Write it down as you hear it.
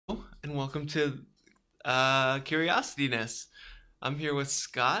and welcome to Curiosityness. I'm here with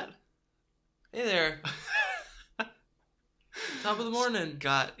Scott. Hey there. Top of the morning.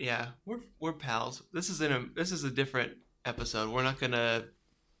 Scott, yeah, we're pals. This is a different episode. We're not gonna.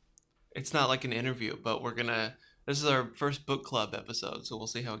 It's not like an interview, but we're gonna. This is our first book club episode, so we'll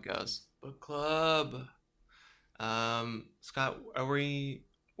see how it goes. Book club. Scott,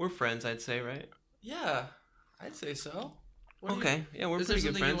 we're friends, I'd say, right? Yeah, I'd say so. Okay, yeah, we're pretty good friends. Is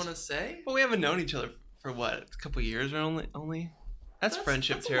there something you want to say? Well, we haven't known each other for what, a couple of years or only? That's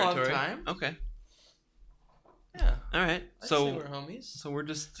friendship territory. A long time. Okay. Yeah. All right. I'd say we're homies. So we're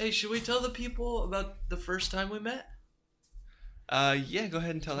just. Hey, should we tell the people about the first time we met? Yeah, go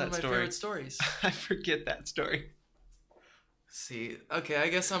ahead and tell that story. One of my favorite stories. I forget that story. See, okay, I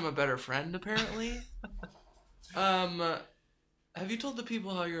guess I'm a better friend apparently. Have you told the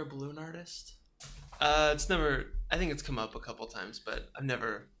people how you're a balloon artist? It's never. I think it's come up a couple times, but I've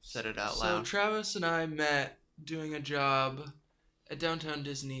never said it out loud. So Travis and I met doing a job at Downtown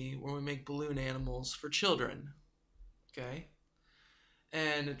Disney where we make balloon animals for children. Okay?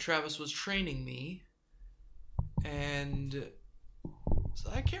 And Travis was training me, and so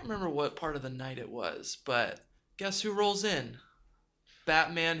I can't remember what part of the night it was, but guess who rolls in?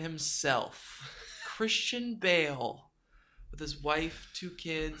 Batman himself. Christian Bale with his wife, 2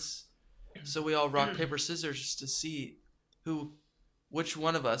 kids. So we all rock, paper, scissors to see which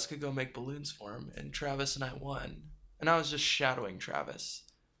one of us could go make balloons for him. And Travis and I won. And I was just shadowing Travis.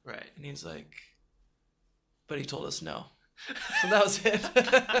 Right. And he's like, but he told us no. So that was it.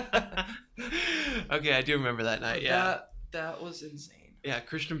 Okay, I do remember that night, yeah. That was insane. Yeah,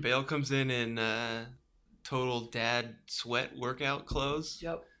 Christian Bale comes in total dad sweat workout clothes.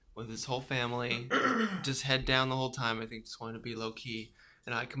 Yep. With his whole family. Just head down the whole time. I think just wanted to be low key.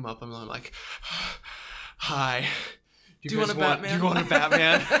 And I come up and I'm like, hi. Do you want a Batman? Do you want a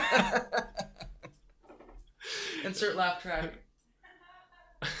Batman? Insert laugh track.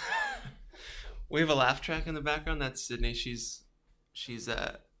 We have a laugh track in the background. That's Sydney. Sydney's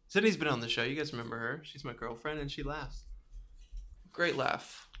been on the show. You guys remember her? She's my girlfriend, and she laughs. Great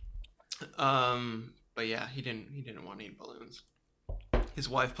laugh. But yeah, he didn't want to eat balloons. His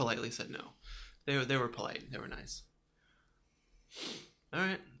wife politely said no. They were polite. They were nice. All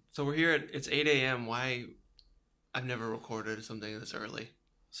right. So we're here it's 8 a.m. Why? I've never recorded something this early.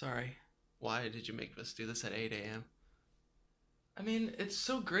 Sorry. Why did you make us do this at 8 a.m.? I mean, it's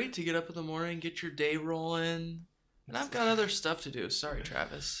so great to get up in the morning, get your day rolling. And I've got other stuff to do. Sorry,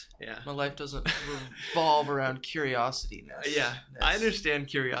 Travis. Yeah. My life doesn't revolve around curiosityness. Yeah. I understand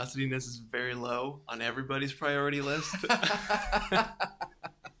curiosityness is very low on everybody's priority list.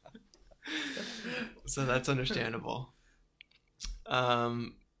 So that's understandable.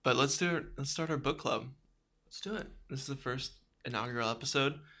 But let's start our book club. Let's do it. This is the first inaugural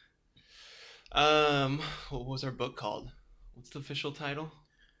episode. What was our book called? What's the official title?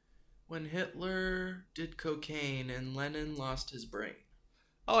 When Hitler did cocaine and Lenin lost his brain.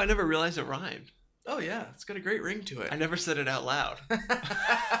 Oh, I never realized it rhymed. Oh yeah, it's got a great ring to it. I never said it out loud.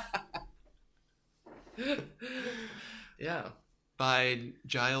 Yeah. By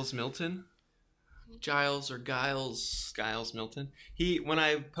Giles Milton. Giles or Giles. Giles Milton. When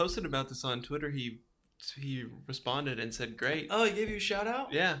I posted about this on Twitter, he responded and said, "Great." Oh, he gave you a shout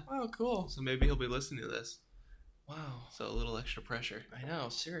out? Yeah. Oh, cool. So maybe he'll be listening to this. Wow. So a little extra pressure. I know,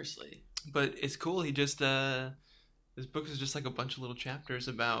 seriously. But it's cool. He just this book is just like a bunch of little chapters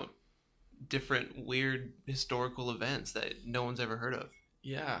about different weird historical events that no one's ever heard of.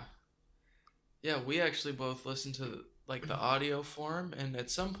 Yeah. Yeah, we actually both listened to like the audio form, and at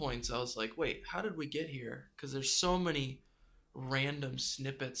some points I was like, wait, how did we get here? Because there's so many random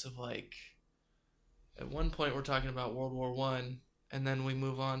snippets of like, at one point we're talking about World War I, and then we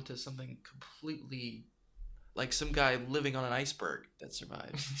move on to something completely like some guy living on an iceberg that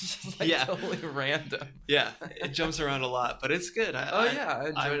survives. Just like yeah. Totally random. Yeah, it jumps around a lot, but it's good. I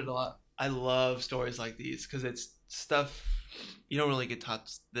enjoyed it a lot. I love stories like these because it's stuff you don't really get taught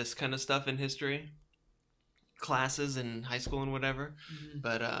this kind of stuff in history classes in high school and whatever. Mm-hmm.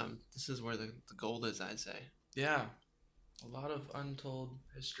 But this is where the gold is, I'd say. Yeah, a lot of untold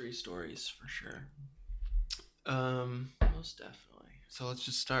history stories for sure. Most definitely. So let's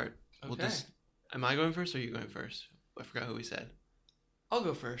just start. Okay. Am I going first or are you going first? I forgot who we said. I'll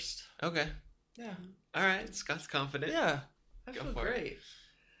go first. Okay. Yeah. All right. Scott's confident. Yeah. I feel great.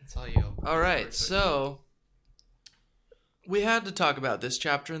 That's all you. All right. So we had to talk about this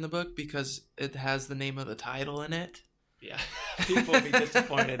chapter in the book because it has the name of the title in it. Yeah. People would be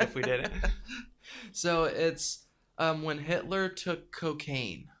disappointed if we didn't. So it's when Hitler took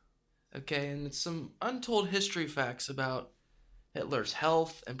cocaine. Okay. And it's some untold history facts about Hitler's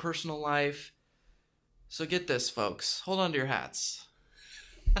health and personal life. So get this, folks. Hold on to your hats.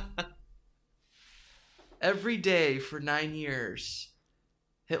 Every day for 9 years,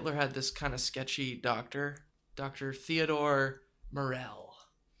 Hitler had this kind of sketchy doctor, Dr. Theodor Morel.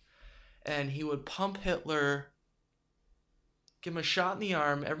 And he would pump Hitler, give him a shot in the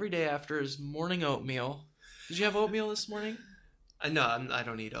arm every day after his morning oatmeal. Did you have oatmeal this morning? No, I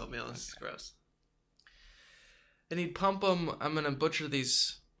don't eat oatmeal. It's gross. And he'd pump him, I'm going to butcher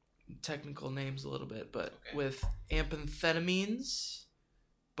these technical names a little bit, but with amphetamines,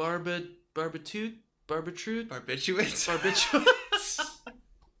 barbiturates.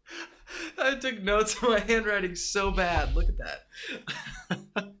 I took notes on my handwriting so bad. Look at that.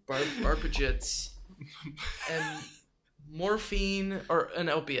 Barbiturates. And morphine and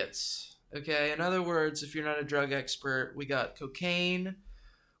opiates. Okay? In other words, if you're not a drug expert, we got cocaine.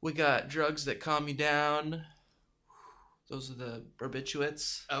 We got drugs that calm you down. Those are the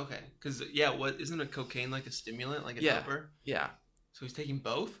barbiturates. Okay. Because, what isn't a cocaine like a stimulant, like a doper? Yeah. So he's taking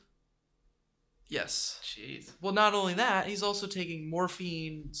both? Yes. Jeez. Well, not only that, he's also taking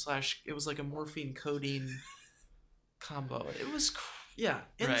morphine / it was like a morphine codeine combo. It was,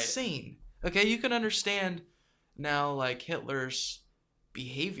 insane. Right. Okay, you can understand now, like, Hitler's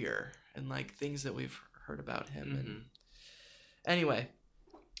behavior and, like, things that we've heard about him. Mm-hmm. And anyway,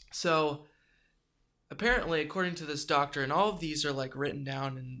 so apparently, according to this doctor, and all of these are, like, written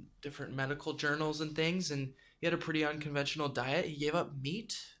down in different medical journals and things, and he had a pretty unconventional diet. He gave up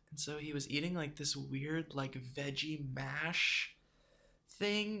meat. And so he was eating like this weird like veggie mash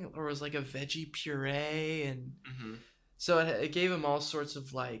thing, or it was like a veggie puree, and so it gave him all sorts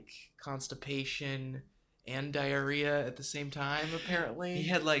of like constipation and diarrhea at the same time. Apparently, he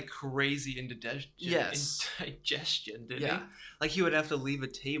had like crazy indigestion. Didn't he? Like he would have to leave a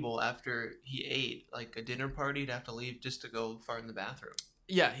table after he ate, like a dinner party. He'd have to leave just to go fart in the bathroom.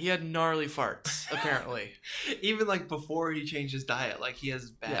 Yeah, he had gnarly farts, apparently. Even, like, before he changed his diet, like, he has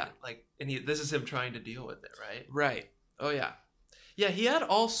bad, and this is him trying to deal with it, right? Right. Oh, yeah. Yeah, he had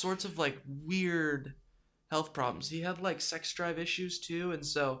all sorts of, like, weird health problems. He had, like, sex drive issues, too, and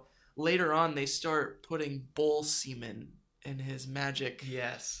so later on they start putting bull semen in his magic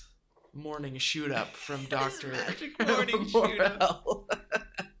morning shoot-up from Dr. magic morning shoot-up.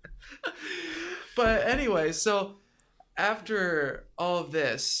 But anyway, so after all of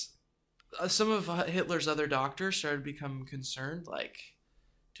this, some of Hitler's other doctors started to become concerned, like,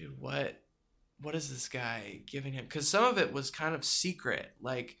 dude, what is this guy giving him? Because some of it was kind of secret.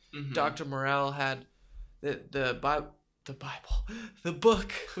 Like, Dr. Morel had the Bible, the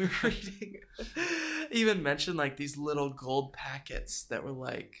book we were reading, even mentioned, like, these little gold packets that were,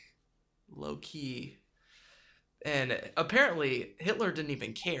 like, low-key. And apparently, Hitler didn't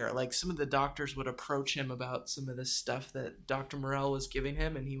even care. Like, some of the doctors would approach him about some of this stuff that Dr. Morel was giving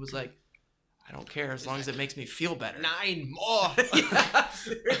him, and he was like, I don't care as long as it makes me feel better. 9 more! Yeah,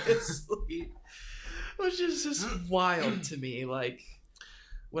 seriously. Which is just wild to me. Like,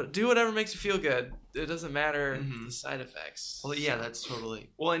 do whatever makes you feel good. It doesn't matter the side effects. Well, yeah, that's totally...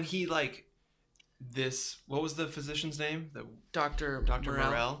 Well, and he, like, what was the physician's name? Dr.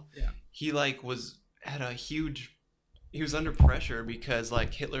 Morel? Yeah. He, like, he was under pressure because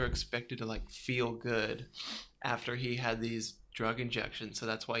like Hitler expected to like feel good after he had these drug injections, so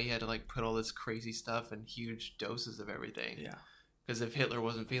that's why he had to like put all this crazy stuff and huge doses of everything. Yeah, because if Hitler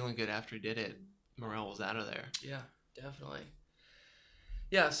wasn't feeling good after he did it, Morel was out of there. Yeah, definitely.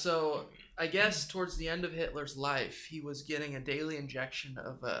 Yeah, so I guess towards the end of Hitler's life, he was getting a daily injection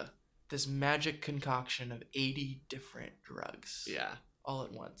of this magic concoction of 80 different drugs. Yeah, all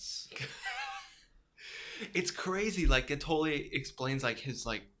at once. It's crazy. Like, it totally explains, like, his,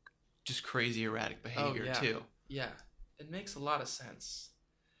 like, just crazy erratic behavior, too. Yeah. It makes a lot of sense.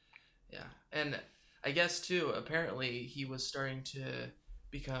 Yeah. And I guess, too, apparently he was starting to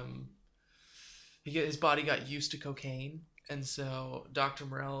become... his body got used to cocaine. And so Dr.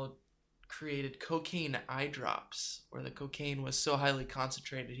 Morel created cocaine eye drops, where the cocaine was so highly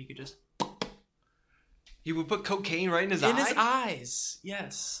concentrated he could just... He would put cocaine right in his eye? In his eyes,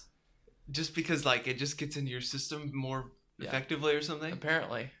 yes. Just because, like, it just gets into your system more effectively or something?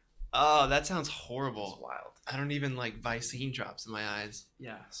 Apparently. Oh, that sounds horrible. It's wild. I don't even like Vicine drops in my eyes.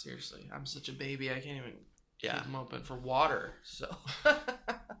 Yeah, seriously. I'm such a baby. I can't even keep them open for water. So,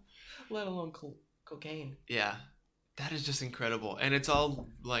 let alone cocaine. Yeah. That is just incredible. And it's all,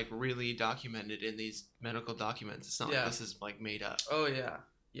 like, really documented in these medical documents. It's not like this is, like, made up. Oh, yeah.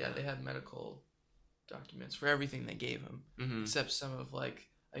 Yeah, they had medical documents for everything they gave him. Except some of, like,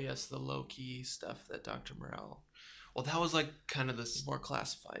 I guess the low-key stuff that Dr. Morel... Well, that was, like, kind of the... more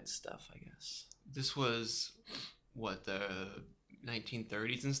classified stuff, I guess. This was, what, the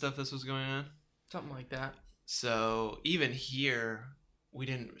 1930s and stuff this was going on. Something like that. So even here, we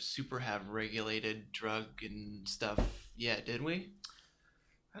didn't super have regulated drug and stuff yet, did we?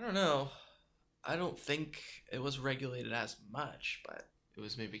 I don't know. I don't think it was regulated as much, but it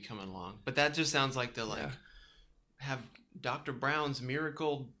was maybe coming along. But that just sounds like the have Dr. Brown's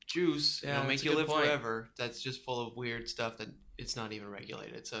miracle juice, it'll make you live forever. That's just full of weird stuff that it's not even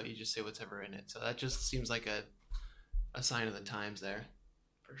regulated. So you just say whatever in it. So that just seems like a sign of the times there.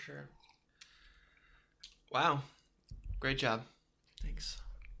 For sure. Wow. Great job. Thanks.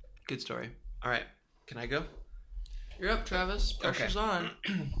 Good story. All right. Can I go? You're up, Travis. Pressure's on.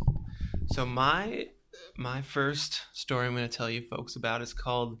 So my first story I'm going to tell you folks about is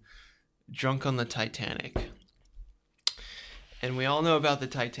called Drunk on the Titanic. And we all know about the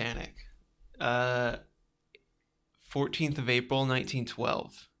Titanic. 14th of April,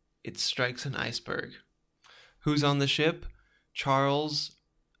 1912. It strikes an iceberg. Who's on the ship? Charles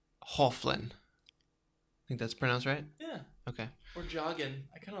Hofflin. I think that's pronounced right? Yeah. Okay. Or jogging.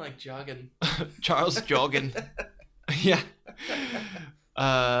 I kind of like jogging. Charles Joggin. Yeah.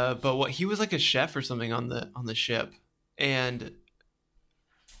 But he was like a chef or something on the ship. And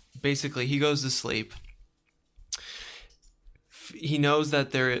basically he goes to sleep. He knows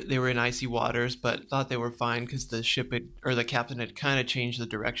that they were in icy waters, but thought they were fine because the captain had kind of changed the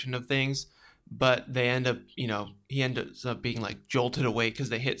direction of things. But he ends up being like jolted awake because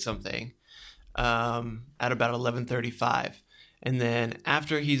they hit something at about 11:35, and then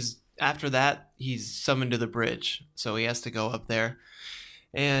after that he's summoned to the bridge, so he has to go up there,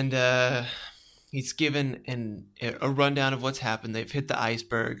 and he's given a rundown of what's happened. They've hit the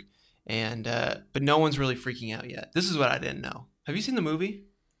iceberg, and but no one's really freaking out yet. This is what I didn't know. Have you seen the movie?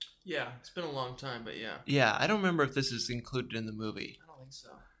 Yeah, it's been a long time, but yeah. Yeah, I don't remember if this is included in the movie. I don't think so.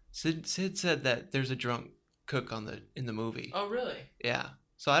 Sid said that there's a drunk cook in the movie. Oh, really? Yeah.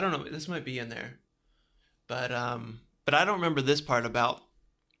 So I don't know. This might be in there, but I don't remember this part about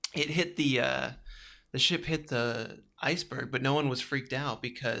it hit the ship hit the iceberg, but no one was freaked out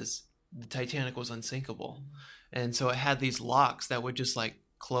because the Titanic was unsinkable, and so it had these locks that would just like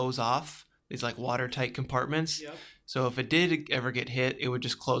close off, these like watertight compartments. Yep. So if it did ever get hit, it would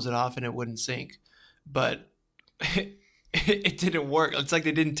just close it off and it wouldn't sink. But it didn't work. It's like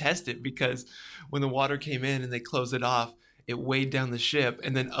they didn't test it because when the water came in and they closed it off, it weighed down the ship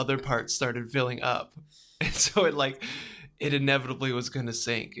and then other parts started filling up. And so it inevitably was going to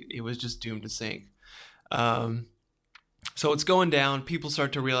sink. It was just doomed to sink. So it's going down. People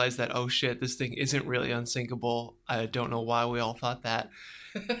start to realize that, oh shit, this thing isn't really unsinkable. I don't know why we all thought that.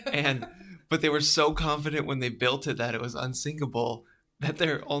 But they were so confident when they built it that it was unsinkable that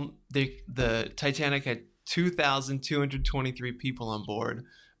the Titanic had 2,223 people on board,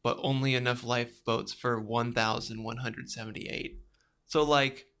 but only enough lifeboats for 1,178. So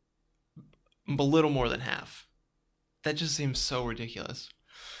like a little more than half. That just seems so ridiculous.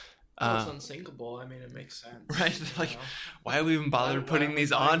 Well, it's unsinkable. I mean, it makes sense. Right? Like, why do we even bother putting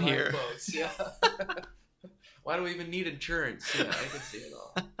these on here? Yeah. Why do we even need insurance? Yeah, I can see it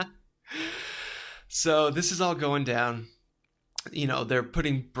all. So this is all going down. They're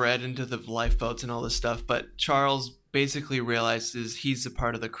putting bread into the lifeboats and all this stuff, but Charles basically realizes he's a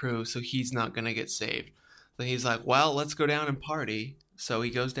part of the crew, so he's not going to get saved. So he's like, well, let's go down and party. So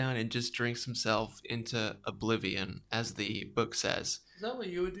he goes down and just drinks himself into oblivion, as the book says. Is that what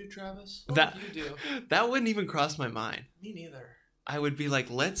you would do, Travis? What would you do? That wouldn't even cross my mind. Me neither. I would be like,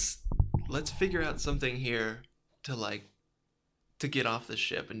 let's figure out something here to get off the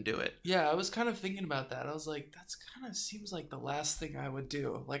ship and do it. Yeah, I was kind of thinking about that. I was like, that's kind of seems like the last thing I would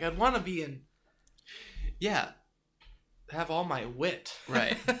do. Like, I'd want to be in... Yeah. Have all my wit.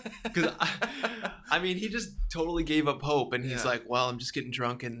 Right. Because, I mean, he just totally gave up hope, and he's like, well, I'm just getting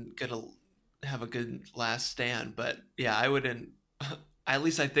drunk and gonna have a good last stand. But, yeah, I wouldn't... At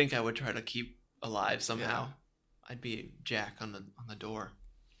least I think I would try to keep alive somehow. Yeah. I'd be Jack on the door.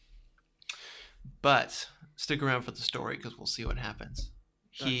 But... stick around for the story because we'll see what happens.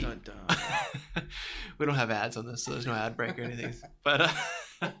 Dun, dun, dun. We don't have ads on this, so there's no ad break or anything. But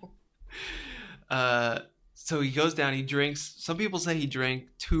so he goes down, he drinks. Some people say he drank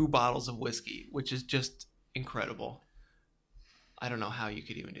 2 bottles of whiskey, which is just incredible. I don't know how you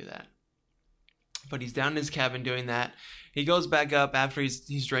could even do that. But he's down in his cabin doing that. He goes back up after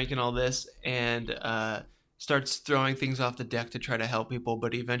he's drinking all this and starts throwing things off the deck to try to help people,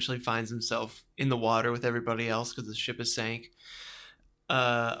 but he eventually finds himself in the water with everybody else because the ship is sank.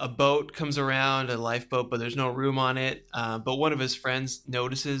 A boat comes around, a lifeboat, but there's no room on it. But one of his friends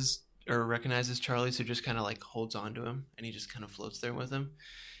notices or recognizes Charlie, so just kind of like holds on to him, and he just kind of floats there with him.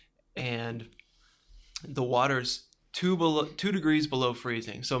 And the water's 2 degrees below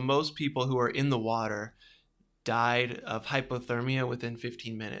freezing. So most people who are in the water died of hypothermia within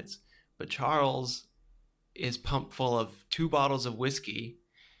 15 minutes. But Charles is pumped full of 2 bottles of whiskey,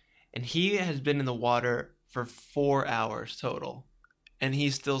 and he has been in the water for 4 hours total, and he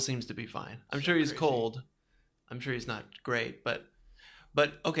still seems to be fine. I'm sure he's crazy. cold. I'm sure he's not great, but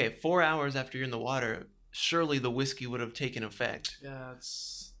okay, 4 hours after you're in the water, surely the whiskey would have taken effect. Yeah,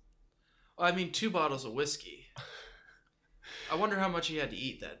 it's... Well, I mean, 2 bottles of whiskey. I wonder how much he had to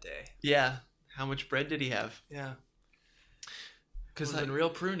eat that day. Yeah. How much bread did he have? Yeah. Because been real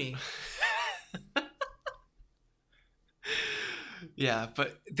pruny. Yeah,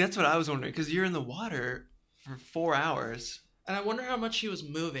 but that's what I was wondering, because you're in the water for 4 hours. And I wonder how much he was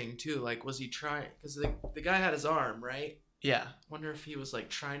moving, too. Like, was he trying... Because the guy had his arm, right? Yeah. Wonder if he was, like,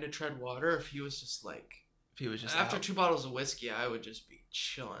 trying to tread water, or if he was just, like... If he was just After out. 2 bottles of whiskey, I would just be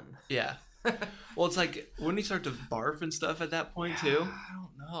chilling. Yeah. Well, it's like, wouldn't he start to barf and stuff at that point, too? I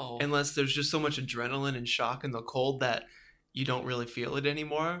don't know. Unless there's just so much adrenaline and shock in the cold that you don't really feel it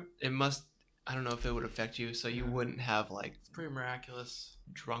anymore. It must... I don't know if it would affect you, so you wouldn't have, like... It's pretty miraculous.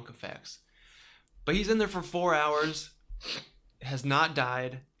 Drunk effects. But he's in there for 4 hours, has not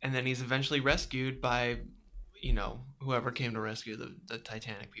died, and then he's eventually rescued by, you know, whoever came to rescue the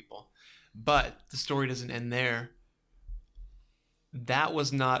Titanic people. But the story doesn't end there. That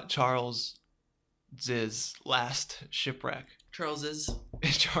was not Charles's last shipwreck. Charles's.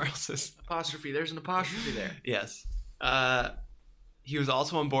 Charles's. Apostrophe. There's an apostrophe there. Yes. He was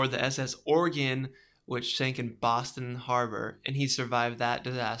also on board the SS Oregon, which sank in Boston Harbor, and he survived that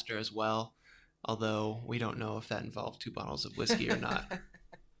disaster as well, although we don't know if that involved 2 bottles of whiskey or not.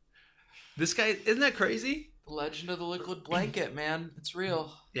 This guy, isn't that crazy? The legend of the liquid blanket, man. It's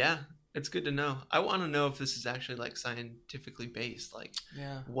real. Yeah, it's good to know. I want to know if this is actually, like, scientifically based. Like,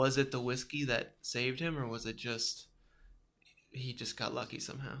 Yeah. was it the whiskey that saved him, or was it just he just got lucky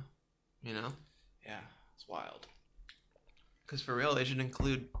somehow? You know? Yeah. It's wild. Because for real, they should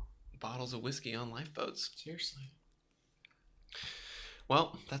include bottles of whiskey on lifeboats. Seriously.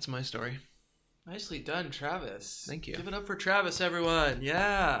 Well, that's my story. Nicely done, Travis. Thank you. Give it up for Travis, everyone.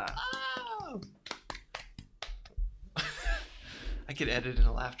 Yeah. Oh! I could edit in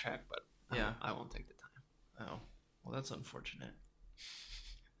a laugh track, but Yeah. I won't take the time. Oh. Well, that's unfortunate.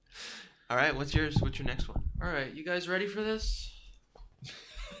 All right, what's yours? What's your next one? All right. You guys ready for this?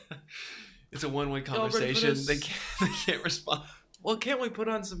 It's a one-way Y'all ready for conversation. this? They can't respond. Well, can't we put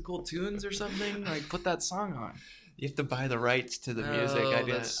on some cool tunes or something? Like, put that song on. You have to buy the rights to the music. Oh, I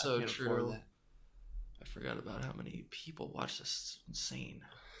that's so can't afford true. that. I forgot about how many people watch this. It's insane.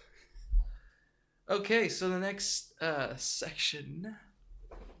 Okay, so the next section,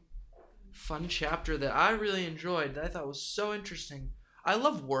 fun chapter that I really enjoyed, that I thought was so interesting. I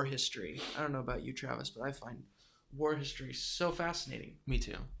love war history. I don't know about you, Travis, but I find war history so fascinating. Me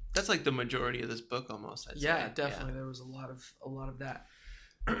too. That's like the majority of this book, almost. I'd Yeah, say. definitely. There was a lot of that.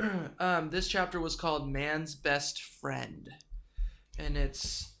 This chapter was called Man's Best Friend, and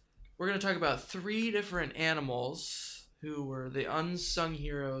we're going to talk about 3 different animals who were the unsung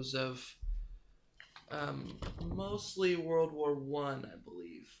heroes of mostly World War I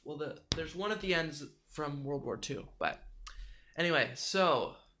believe. Well, there's one at the end from World War II, but anyway,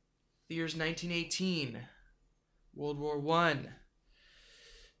 so the year's 1918, World War I.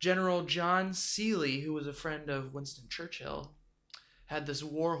 General John Seeley, who was a friend of Winston Churchill, had this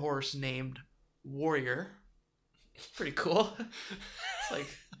war horse named Warrior. Pretty cool. It's like,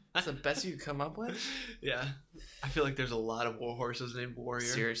 that's the best you could come up with? Yeah. I feel like there's a lot of war horses named Warrior.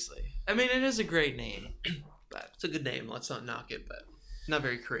 Seriously. I mean, it is a great name, but It's a good name. Let's not knock it, but not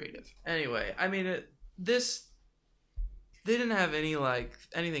very creative. anyway, I mean, they didn't have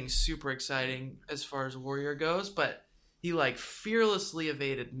anything super exciting as far as Warrior goes, but he fearlessly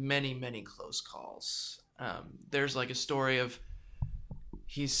evaded many, many close calls. There's a story of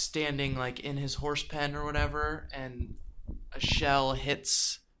he's standing in his horse pen or whatever, and a shell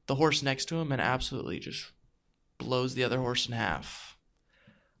hits the horse next to him and absolutely just blows the other horse in half.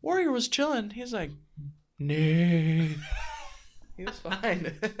 Warrior was chilling. He's like, nay. He was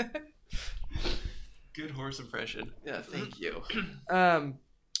fine. Good horse impression. Yeah, thank you.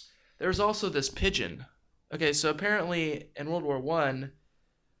 There's also this pigeon. Okay, so apparently in World War I,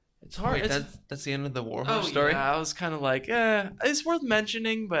 it's hard. Wait, that's the end of the war horse story? Yeah, I was kind of like, it's worth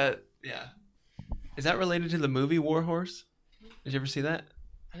mentioning, but Yeah. Is that related to the movie War Horse? Did you ever see that?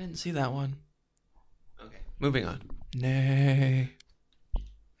 I didn't see that one. Okay. Moving on. Nay.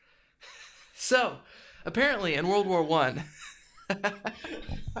 So, apparently in World War I,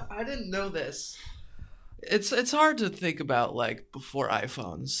 I didn't know this. It's hard to think about before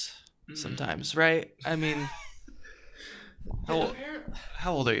iPhones sometimes, right? I mean, How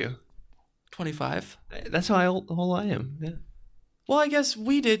old are you? 25. That's how old I am. Yeah. Well, I guess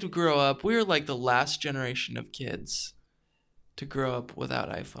we did grow up. We were like the last generation of kids to grow up without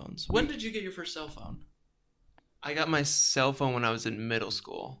iPhones. When did you get your first cell phone? I got my cell phone when I was in middle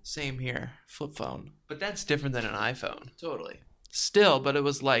school. Same here. Flip phone. But that's different than an iPhone. Totally. Still, but it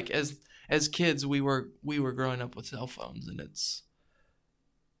was like as kids we were growing up with cell phones, and it's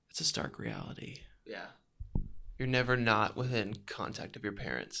a stark reality. Yeah. You're never not within contact of your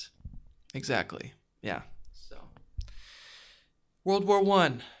parents. Exactly. Yeah. So World War I.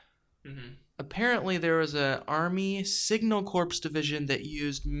 Mm-hmm. Apparently there was an Army Signal Corps division that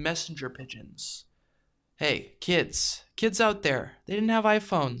used messenger pigeons. Hey, kids out there, they didn't have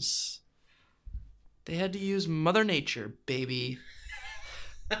iPhones. They had to use Mother Nature, baby.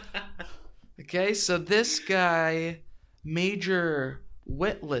 Okay, so this guy, Major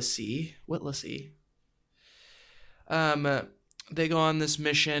Whittlesey, they go on this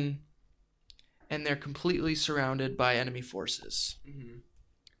mission, and they're completely surrounded by enemy forces. Mm-hmm.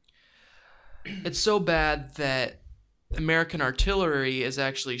 It's so bad that American artillery is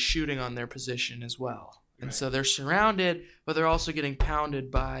actually shooting on their position as well. And Right. so they're surrounded, but they're also getting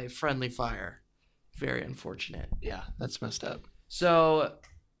pounded by friendly fire. Very unfortunate. Yeah, that's messed up. So,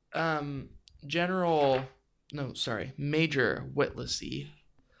 Major Whittlesey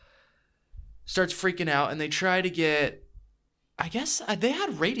starts freaking out, and they try to get, I guess they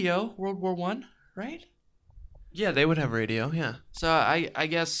had radio, World War I, right? Yeah, they would have radio, yeah. So I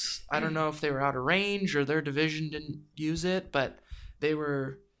guess, I don't know if they were out of range or their division didn't use it, but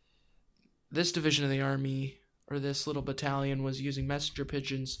this division of the Army, or this little battalion, was using messenger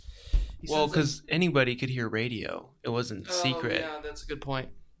pigeons. Well, because anybody could hear radio. It wasn't secret. Yeah, that's a good point.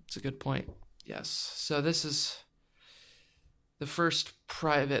 Yes. So this is the first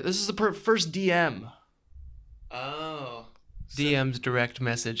private. This is the first DM. Oh. DM's direct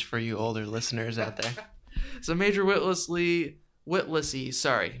message for you older listeners out there. So Major Whittlesey,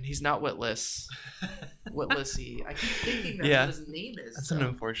 sorry, he's not Whitless. Whittlesey. I keep thinking that's what his name is. That's an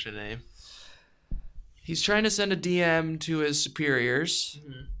unfortunate name. He's trying to send a DM to his superiors.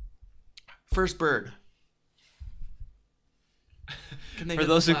 Mm-hmm. First bird. Can they for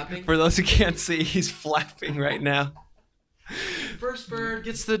those who can't see, he's flapping right now. First bird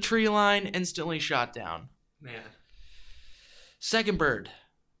gets the tree line, instantly shot down. Man. Second bird.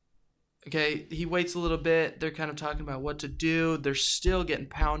 Okay, he waits a little bit. They're kind of talking about what to do. They're still getting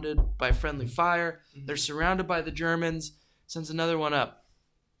pounded by friendly fire. Mm-hmm. They're surrounded by the Germans. Sends another one up.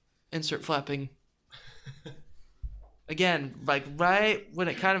 Insert flapping. Again, like right when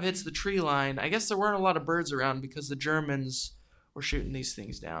it kind of hits the tree line, I guess there weren't a lot of birds around because the Germans were shooting these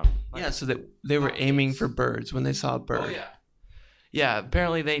things down. Like, yeah, so that they were aiming for birds when they saw a bird. Oh, yeah. Yeah,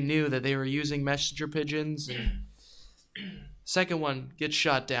 apparently they knew that they were using messenger pigeons. And second one gets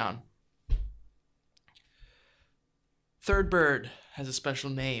shot down. Third bird has a special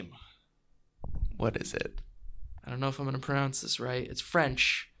name. What is it? I don't know if I'm going to pronounce this right. It's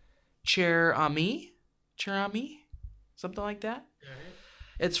French. Cher-ami? Something like that. All right.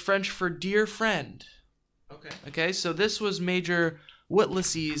 It's French for dear friend. Okay, so this was Major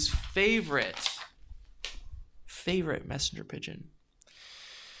Whittlesey's favorite messenger pigeon.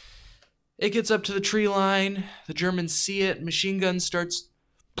 It gets up to the tree line. The Germans see it. Machine gun starts.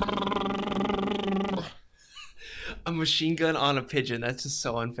 A machine gun on a pigeon. That's just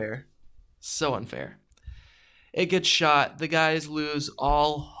so unfair. So unfair. It gets shot. The guys lose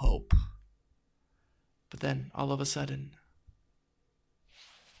all hope. But then, all of a sudden,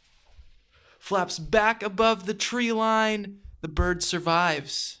 flaps back above the tree line. The bird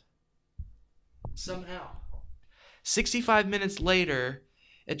survives. Somehow. 65 minutes later,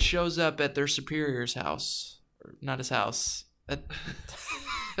 it shows up at their superior's house. Or not his house. At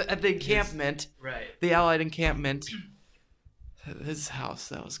the encampment. Right. The Allied encampment. His house.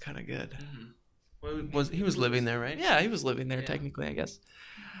 That was kind of good. Mm-hmm. Well, he was living there, right? Yeah, he was living there, technically, I guess.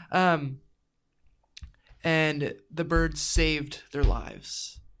 And the birds saved their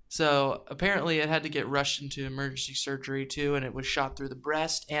lives. So apparently it had to get rushed into emergency surgery too, and it was shot through the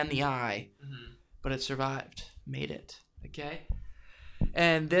breast and the eye. Mm-hmm. But it survived. Made it. Okay?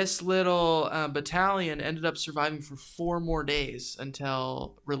 And this little battalion ended up surviving for 4 more days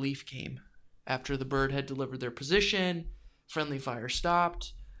until relief came. After the bird had delivered their position, friendly fire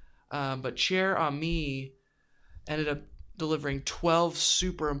stopped. But Cher-ami ended up delivering 12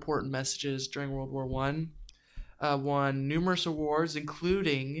 super important messages during World War I. Won numerous awards,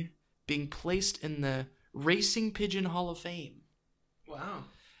 including being placed in the Racing Pigeon Hall of Fame. Wow.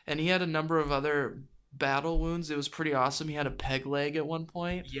 And he had a number of other battle wounds. It was pretty awesome. He had a peg leg at one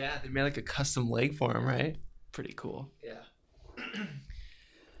point. Yeah, they made like a custom leg for him, right? Pretty cool. Yeah.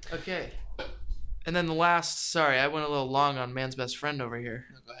 Okay. And then the last, sorry, I went a little long on Man's Best Friend over here.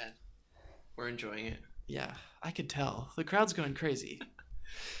 No, go ahead. We're enjoying it. Yeah, I could tell. The crowd's going crazy.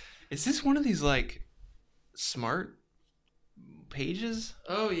 Is this one of these, like, smart pages?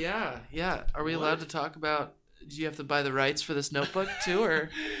 Oh, yeah. Yeah. Are we allowed to talk about, do you have to buy the rights for this notebook too, or?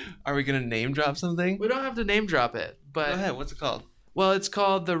 Are we going to name drop something? We don't have to name drop it, but. Go ahead. What's it called? Well, it's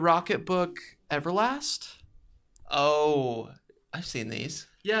called the Rocket Book Everlast. Oh, I've seen these.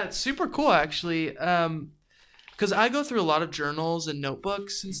 Yeah, it's super cool, actually. Because I go through a lot of journals and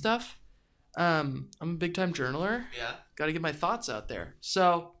notebooks and stuff. I'm a big-time journaler. Yeah. Got to get my thoughts out there.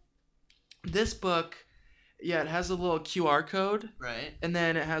 So this book, yeah, it has a little QR code. Right. And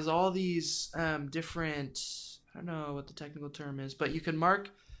then it has all these different, I don't know what the technical term is, but you can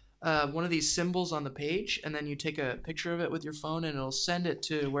mark one of these symbols on the page, and then you take a picture of it with your phone, and it'll send it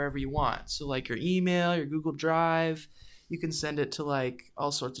to wherever you want. So like your email, your Google Drive. You can send it to like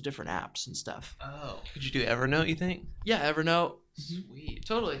all sorts of different apps and stuff. Oh. Could you do Evernote, you think? Yeah, Evernote. Sweet.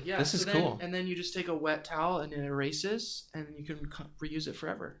 Totally, yeah. This is cool. And then you just take a wet towel and it erases, and you can reuse it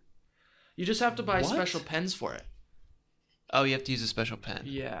forever. You just have to buy special pens for it. Oh, you have to use a special pen.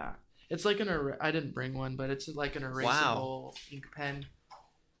 Yeah. It's like I didn't bring one, but it's like an erasable ink pen.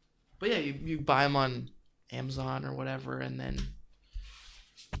 But yeah, you buy them on Amazon or whatever, and then,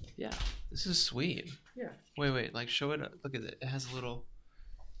 yeah. This is sweet. Yeah. Wait, like show it. Look at it. It has a little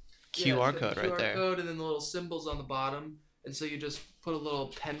QR code right there. QR code and then the little symbols on the bottom. And so you just put a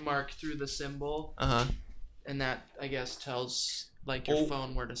little pen mark through the symbol. Uh-huh. And that, I guess, tells like your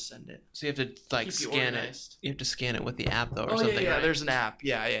phone where to send it. So you have to like scan it. You have to scan it with the app though, or something. Yeah, right? There's an app.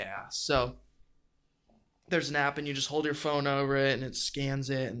 Yeah. So there's an app, and you just hold your phone over it, and it scans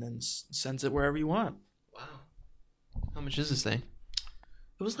it, and then sends it wherever you want. Wow. How much is this thing?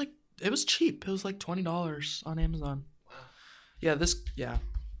 It was cheap. It was like $20 on Amazon. Wow. Yeah.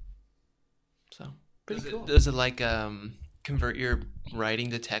 So pretty cool. Does it like convert your writing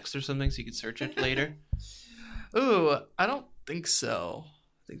to text or something so you can search it later? Ooh, I don't think so.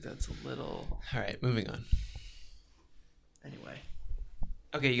 I think that's a little. All right, moving on. Anyway.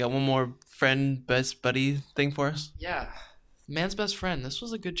 Okay, you got one more friend, best buddy thing for us? Yeah. Man's Best Friend. This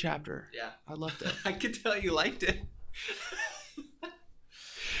was a good chapter. Yeah. I loved it. I could tell you liked it.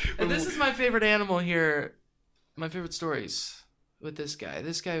 And this is my favorite animal here. My favorite stories with this guy.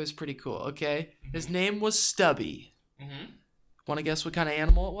 This guy was pretty cool, okay? Mm-hmm. His name was Stubby. Mm-hmm. Want to guess what kind of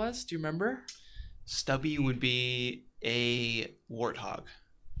animal it was? Do you remember? Stubby would be a warthog.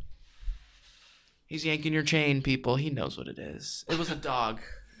 He's yanking your chain, people. He knows what it is. It was a dog.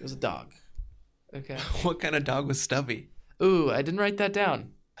 Okay. What kind of dog was Stubby? Ooh, I didn't write that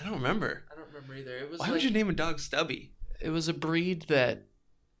down. I don't remember. I don't remember either. It was. Why would you name a dog Stubby? It was a breed that,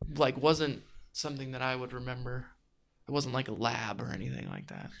 like, wasn't something that I would remember. It wasn't like a lab or anything like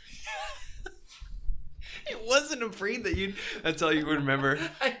that. It wasn't a breed that's all you would remember.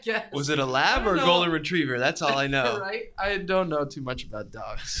 I guess. Was it a lab or a golden retriever? That's all I know. Right? I don't know too much about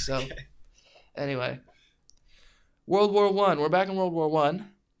dogs. So, okay. Anyway. World War I. We're back in World War I.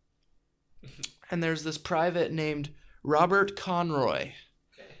 And there's this private named Robert Conroy.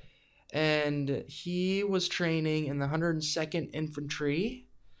 Okay. And he was training in the 102nd Infantry.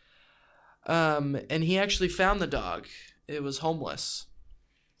 And he actually found the dog. It was homeless.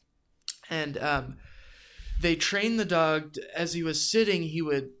 And they trained the dog as he was sitting. He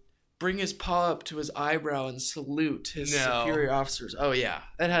would bring his paw up to his eyebrow and salute his superior officers. Oh, yeah.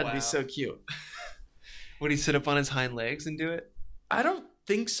 That had to be so cute. Would he sit up on his hind legs and do it? I don't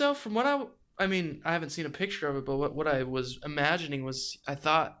think so. From what I mean, I haven't seen a picture of it, but what I was imagining was, I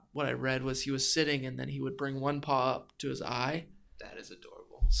thought what I read was he was sitting and then he would bring one paw up to his eye. That is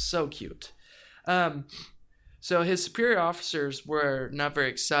adorable. So cute. So his superior officers were not very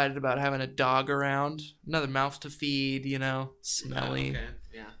excited about having a dog around. Another mouth to feed, smelly. Okay.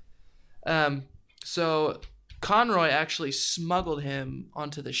 Yeah. So Conroy actually smuggled him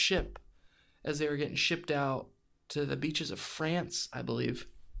onto the ship as they were getting shipped out to the beaches of France, I believe.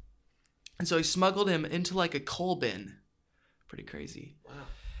 And so he smuggled him into like a coal bin. Pretty crazy. Wow.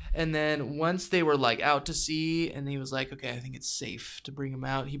 And then once they were like out to sea and he was like, okay, I think it's safe to bring him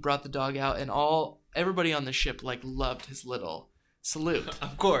out. He brought the dog out and everybody on the ship like loved his little salute.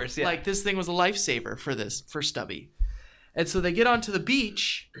 Of course, yeah. Like this thing was a lifesaver for Stubby. And so they get onto the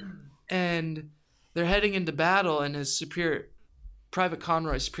beach and they're heading into battle, and his Private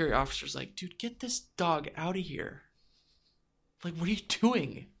Conroy's superior officer's like, dude, get this dog out of here. Like, what are you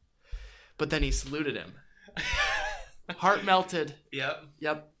doing? But then he saluted him. Heart melted. Yep. Oh,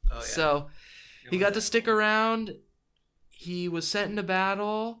 yeah. So he got to stick around. He was sent into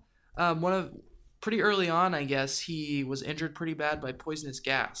battle. One pretty early on, I guess, he was injured pretty bad by poisonous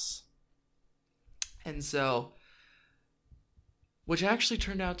gas. And so, which actually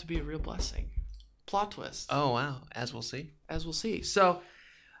turned out to be a real blessing. Plot twist. Oh, wow. As we'll see. As we'll see. So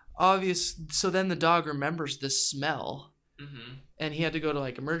then the dog remembers this smell. Mm-hmm. And he had to go to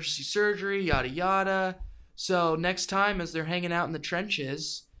like emergency surgery, yada, yada. So next time as they're hanging out in the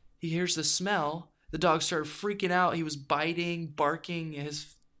trenches, he hears the smell. The dog started freaking out. He was biting, barking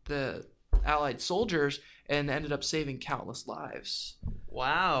the Allied soldiers and ended up saving countless lives.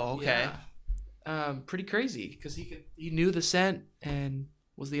 Wow. Okay. Yeah. Pretty crazy because he knew the scent and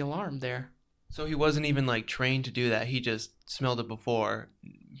was the alarm there. So he wasn't even like trained to do that. He just smelled it before,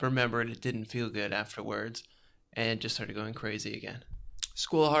 remembered it didn't feel good afterwards, and just started going crazy again.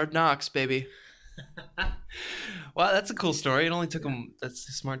 School of Hard Knocks, baby. Wow, that's a cool story. It only took him, that's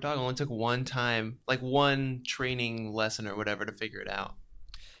a smart dog. It only took one time, like one training lesson or whatever to figure it out.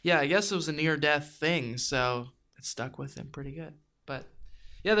 Yeah, I guess it was a near-death thing, so it stuck with him pretty good. But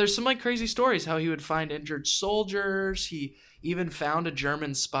yeah, there's some like crazy stories how he would find injured soldiers. He even found a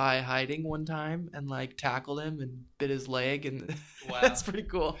German spy hiding one time and like tackled him and bit his leg, and wow. That's pretty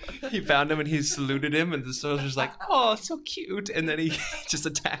cool. He found him and he saluted him, and the soldier's like, "Oh, so cute," and then he just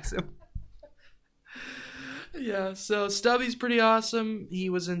attacks him. Yeah, so Stubby's pretty awesome. He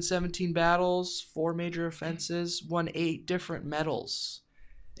was in 17 battles, 4 major offenses, won 8 different medals,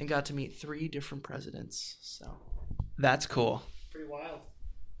 and got to meet 3 different presidents. So that's cool. Pretty wild.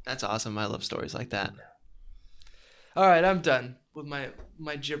 That's awesome. I love stories like that. All right, I'm done with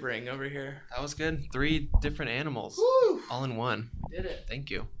my gibbering over here. That was good. 3 different animals. Woo! All in one. Did it. Thank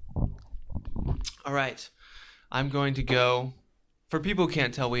you. All right. I'm going to go. For people who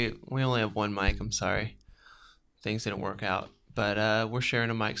can't tell, we only have one mic. I'm sorry. Things didn't work out. But we're sharing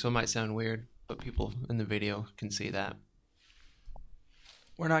a mic, so it might sound weird. But people in the video can see that.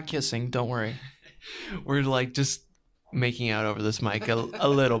 We're not kissing. Don't worry. We're like just making out over this mic a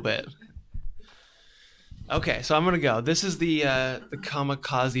little bit. Okay, so I'm gonna go. This is the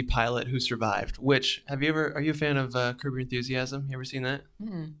kamikaze pilot who survived. Which are you a fan of Curb Your Enthusiasm? You ever seen that?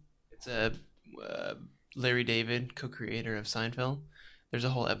 Mm-hmm. It's a Larry David, co-creator of Seinfeld. There's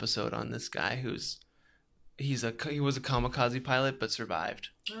a whole episode on this guy he was a kamikaze pilot but survived.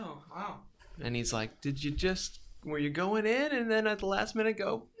 Oh wow! And he's like, were you going in and then at the last minute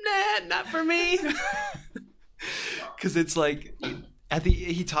go, nah, not for me? Because it's like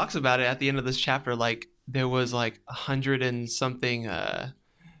he talks about it at the end of this chapter, like there was like 100 and something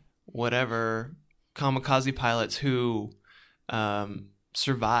whatever kamikaze pilots who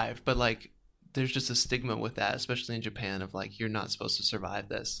survived, but like there's just a stigma with that, especially in Japan, of like you're not supposed to survive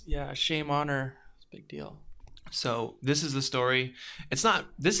this. Yeah, shame, honor, it's a big deal. So this is the story.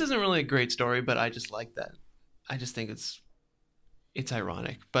 This isn't really a great story, but I just like that. I just think it's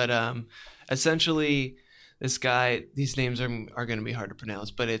ironic. But essentially this guy, these names are going to be hard to pronounce,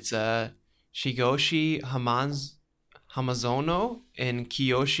 but it's Shigeshi Hamazono and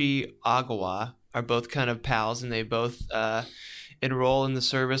Kiyoshi Agawa are both kind of pals, and they both enroll in the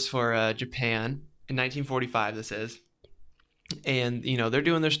service for Japan in 1945. This is, and they're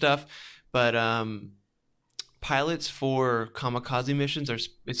doing their stuff, but pilots for kamikaze missions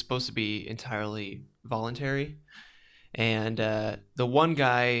it's supposed to be entirely voluntary, and the one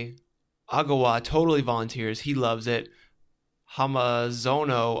guy, Agawa, totally volunteers. He loves it.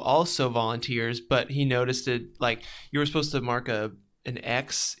 Hamazono also volunteers, but he noticed it, like you were supposed to mark an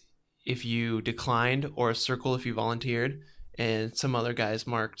X if you declined or a circle if you volunteered, and some other guys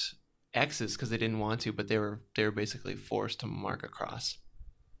marked X's because they didn't want to, but they were basically forced to mark a cross.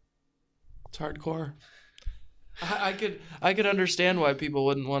 It's hardcore. I could understand why people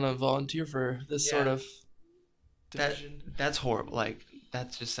wouldn't want to volunteer for this sort of division. That's horrible. Like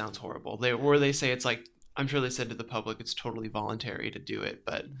that just sounds horrible. They say it's like, I'm sure they said to the public it's totally voluntary to do it,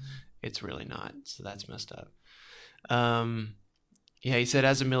 but it's really not. So that's messed up. Yeah, he said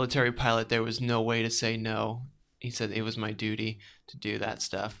as a military pilot there was no way to say no. He said it was my duty to do that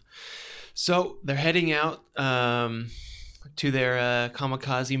stuff. So they're heading out to their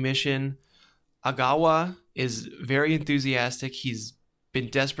kamikaze mission. Agawa is very enthusiastic. He's been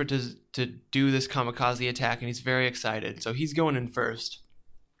desperate to do this kamikaze attack, and he's very excited. So he's going in first.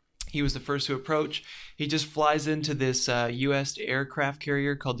 He was the first to approach. He just flies into this U.S. aircraft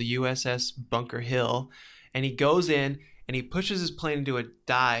carrier called the USS Bunker Hill, and he goes in and he pushes his plane into a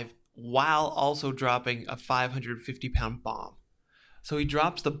dive while also dropping a 550-pound bomb. So he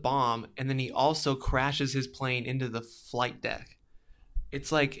drops the bomb, and then he also crashes his plane into the flight deck.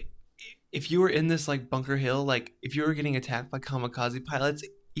 It's like, if you were in this like Bunker Hill, like if you were getting attacked by kamikaze pilots,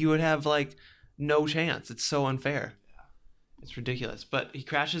 you would have like no chance. It's so unfair. Yeah. It's ridiculous. But he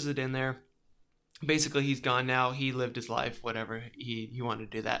crashes it in there. basically he's gone now. He lived his life, whatever he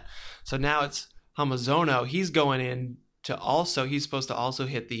wanted to do that. So now it's Hamazono. He's going in to also. He's supposed to also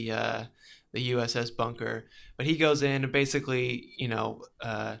hit the USS Bunker, but he goes in and basically,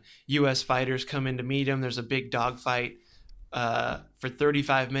 U.S. fighters come in to meet him. There's a big dogfight for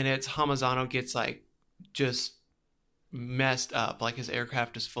 35 minutes. Hamazono gets like just messed up. Like his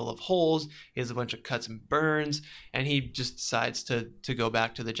aircraft is full of holes. He has a bunch of cuts and burns, and he just decides to go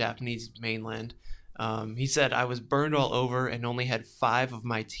back to the Japanese mainland. He said, "I was burned all over and only had 5 of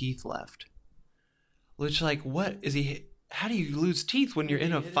my teeth left." Which, like, what is he? How do you lose teeth when you're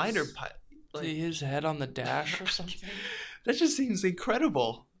in a fighter pilot? Like, his head on the dash or something? That just seems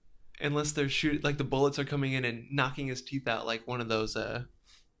incredible. Unless they're shooting, like the bullets are coming in and knocking his teeth out, like one of those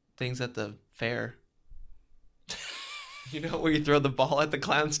things at the fair. Where you throw the ball at the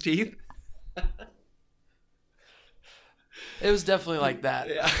clown's teeth? It was definitely like that.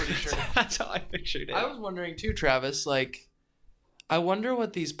 Yeah, I'm pretty sure. That's how I pictured it. I was wondering too, Travis, like, I wonder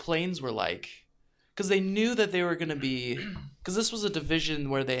what these planes were like. Because they knew that they were going to be... Because this was a division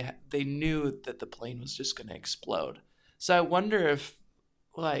where they knew that the plane was just going to explode. So I wonder if,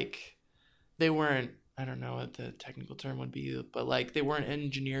 like, they weren't... I don't know what the technical term would be, but, like, they weren't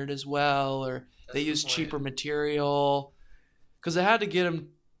engineered as well, or they used cheaper material. Because they had to get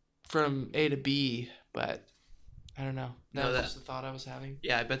them from A to B, but I don't know. That was the thought I was having.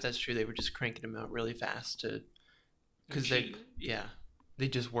 Yeah, I bet that's true. They were just cranking them out really fast because they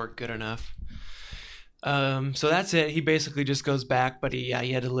just weren't good enough. So that's it. He basically just goes back, but he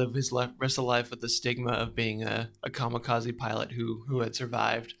had to live his rest of life with the stigma of being a kamikaze pilot who had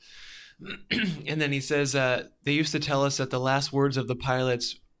survived. And then he says, they used to tell us that the last words of the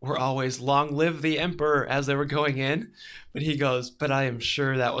pilots were always "Long live the emperor" as they were going in. But he goes, "But I am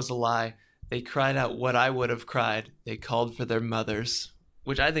sure that was a lie. They cried out what I would have cried. They called for their mothers,"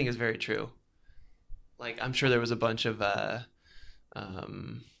 which I think is very true. Like, I'm sure there was a bunch of,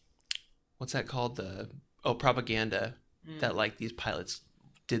 what's that called? Propaganda that, like, these pilots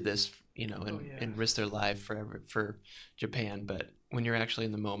did this, and risked their life for Japan. But when you're actually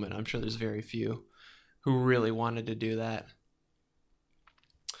in the moment, I'm sure there's very few who really wanted to do that.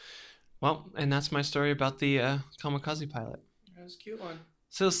 Well, and that's my story about the kamikaze pilot. That was a cute one.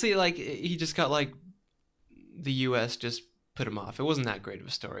 So see, like, he just got, like, the U.S. just put him off. It wasn't that great of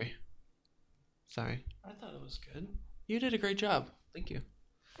a story. Sorry. I thought it was good. You did a great job. Thank you.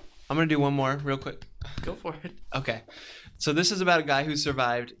 I'm going to do one more real quick. Go for it. Okay. So this is about a guy who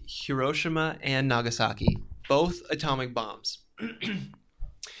survived Hiroshima and Nagasaki, both atomic bombs. And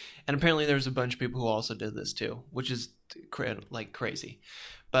apparently there's a bunch of people who also did this too, which is crazy.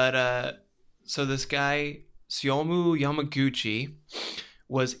 But so this guy, Tsuyomu Yamaguchi,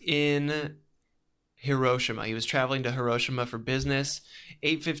 was in Hiroshima. He was traveling to Hiroshima for business.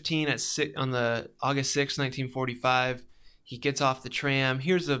 8:15 on the August 6, 1945. He gets off the tram,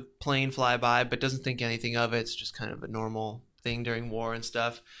 hears a plane fly by, but doesn't think anything of it. It's just kind of a normal thing during war and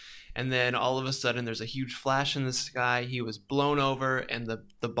stuff. And then all of a sudden, there's a huge flash in the sky. He was blown over, and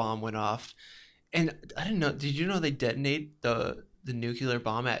the bomb went off. And I didn't know. Did you know they detonate the nuclear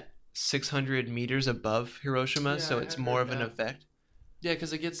bomb at 600 meters above Hiroshima? Yeah, so it's more of an effect. Yeah,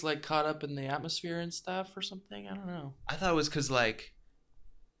 because it gets, like, caught up in the atmosphere and stuff or something. I don't know. I thought it was because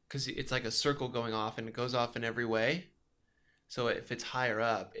it's like a circle going off, and it goes off in every way. So if it's higher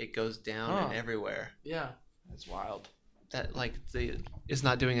up, it goes down and everywhere. Yeah, that's wild. That, like, it's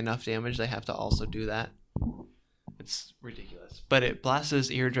not doing enough damage. They have to also do that. It's ridiculous. But it blasts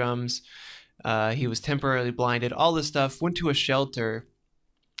his eardrums. He was temporarily blinded. All this stuff. Went to a shelter.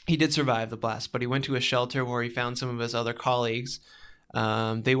 He did survive the blast, but he went to a shelter where he found some of his other colleagues.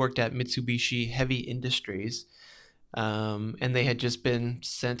 They worked at Mitsubishi Heavy Industries. And they had just been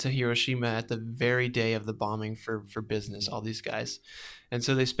sent to Hiroshima at the very day of the bombing for business, all these guys. And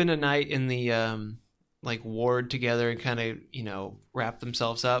so they spend a night in the ward together and kind of, wrap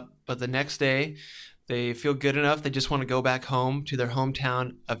themselves up. But the next day, they feel good enough. They just want to go back home to their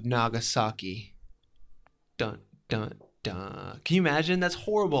hometown of Nagasaki. Dun, dun, dun. Can you imagine? That's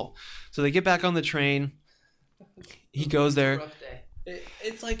horrible. So they get back on the train. He goes there. Rough day.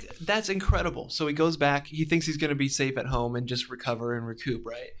 It's like, that's incredible. So he goes back. He thinks he's going to be safe at home and just recover and recoup,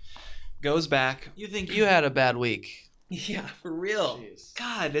 right? Goes back. You think you had a bad week. Yeah, for real. Jeez.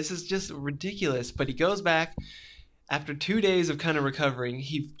 God, this is just ridiculous. But he goes back. After 2 days of kind of recovering,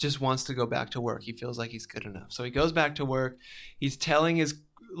 he just wants to go back to work. He feels like he's good enough. So he goes back to work. He's telling his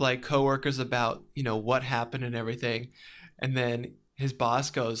coworkers about, what happened and everything. And then his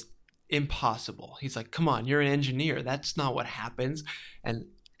boss goes, "Impossible." He's like, "Come on, you're an engineer. That's not what happens." And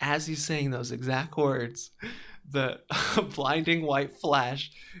as he's saying those exact words, the blinding white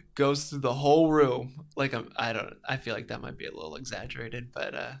flash goes through the whole room. Like I feel like that might be a little exaggerated,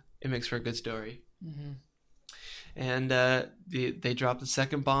 but it makes for a good story. Mm-hmm. And they drop the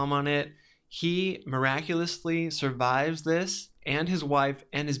second bomb on it. He miraculously survives this, and his wife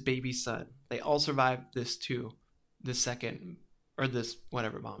and his baby son. They all survived this too, this second or this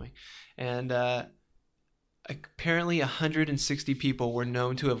whatever bombing, and apparently 160 people were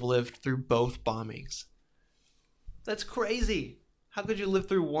known to have lived through both bombings. That's crazy. How could you live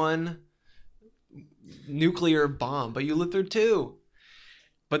through one nuclear bomb, but you lived through two?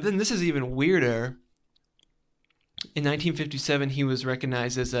 But then this is even weirder. In 1957, he was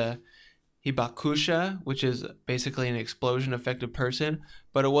recognized as a hibakusha, which is basically an explosion-affected person.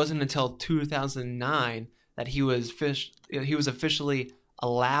 But it wasn't until 2009 that he was officially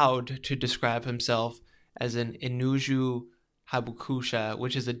allowed to describe himself as an inuju habukusha,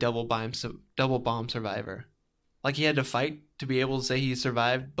 which is a double bomb survivor. Like he had to fight to be able to say he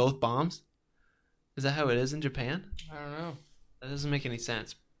survived both bombs? Is that how it is in Japan? I don't know. That doesn't make any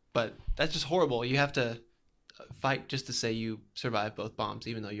sense. But that's just horrible. You have to fight just to say you survived both bombs,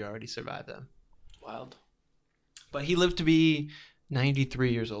 even though you already survived them. Wild. But he lived to be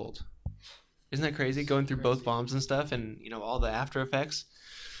 93 years old. Isn't that crazy? Going through both bombs and stuff, and all the after effects.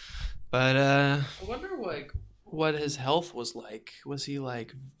 But I wonder what his health was like. Was he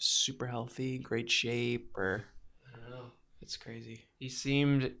like super healthy, great shape, or I don't know. It's crazy. He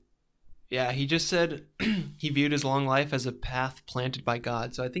seemed, he just said he viewed his long life as a path planted by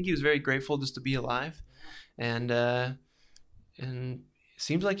God. So I think he was very grateful just to be alive, and it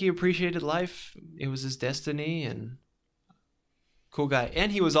seems like he appreciated life. It was his destiny, and cool guy.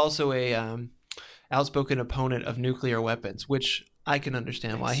 And he was also a outspoken opponent of nuclear weapons, which I can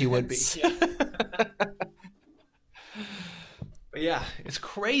understand why he would be. But yeah, it's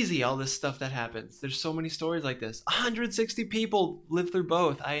crazy all this stuff that happens. There's so many stories like this. 160 people lived through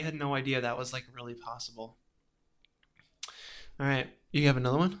both. I had no idea that was like really possible. All right, you have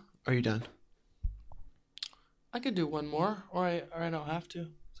another one? Or are you done? I could do one more, or I don't have to.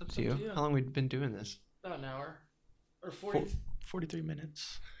 It's up to you. How long have we been doing this? About an hour. Or 43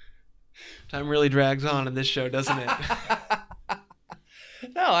 minutes. Time really drags on in this show, doesn't it?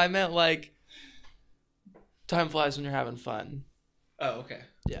 No, I meant like time flies when you're having fun. Oh, okay.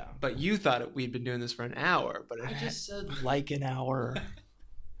 Yeah. But you thought we'd been doing this for an hour, but I just said like an hour.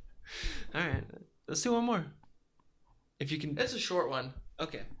 All right. Let's do one more. If you can. It's a short one.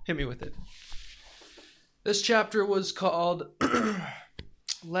 Okay. Hit me with it. This chapter was called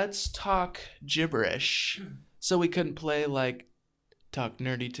Let's Talk Gibberish. So we couldn't play like Talk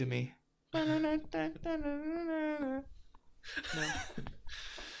Nerdy to Me. No.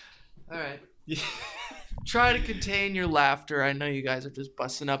 All right. Try to contain your laughter. I know you guys are just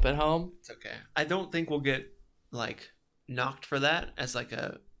busting up at home. It's okay. I don't think we'll get like knocked for that as like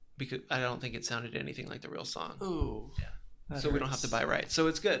because I don't think it sounded anything like the real song. Ooh. Yeah. So we don't have to buy rights. So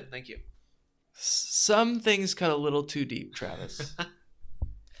it's good. Thank you. Some things cut a little too deep, Travis.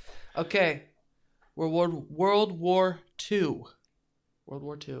 Okay. We're World War II. World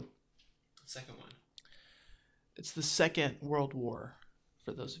War II. Second one. It's the Second World War.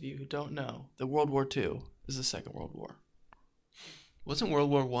 For those of you who don't know, the World War II is the Second World War. Wasn't World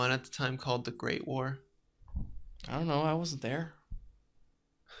War I at the time called the Great War? I don't know. I wasn't there.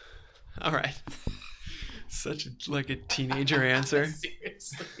 All right. Such a teenager answer.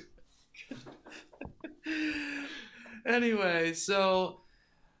 Seriously. Anyway, so,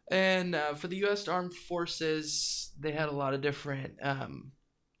 and for the U.S. Armed Forces, they had a lot of different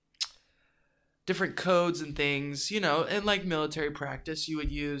codes and things, and like military practice, you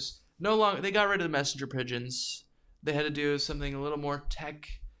would use they got rid of the messenger pigeons. They had to do something a little more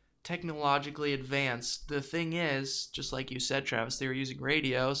technologically advanced. The thing is, just like you said, Travis, they were using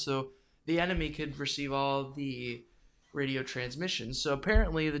radio, so the enemy could receive all the radio transmissions. So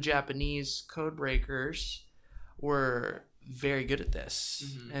apparently the Japanese code breakers were very good at this,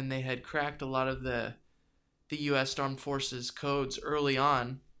 and they had cracked a lot of the U.S. Armed Forces codes early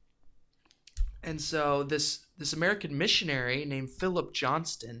on. And so this American missionary named Philip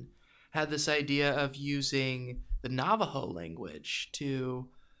Johnston had this idea of using the Navajo language to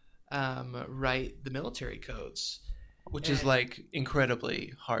write the military codes. Which is like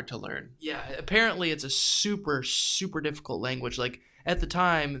incredibly hard to learn. Yeah, apparently it's a super, super difficult language. Like at the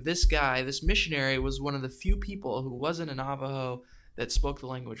time, this missionary was one of the few people who wasn't a Navajo that spoke the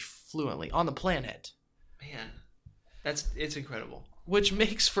language fluently on the planet. Man, it's incredible. Which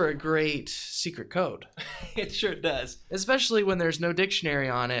makes for a great secret code. It sure does. Especially when there's no dictionary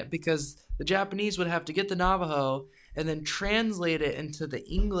on it, because the Japanese would have to get the Navajo and then translate it into the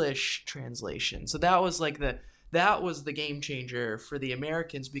English translation. So that was like that was the game changer for the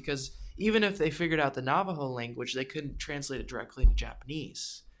Americans, because even if they figured out the Navajo language, they couldn't translate it directly into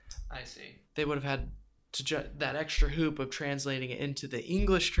Japanese. I see. They would have had to that extra hoop of translating it into the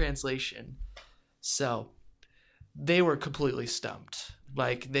English translation. So they were completely stumped.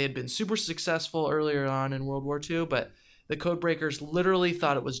 Like, they had been super successful earlier on in World War II, but the codebreakers literally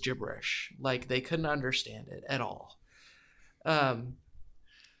thought it was gibberish. Like, they couldn't understand it at all.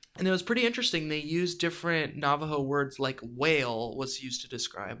 And it was pretty interesting. They used different Navajo words, like whale was used to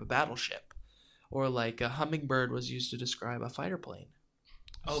describe a battleship, or like a hummingbird was used to describe a fighter plane.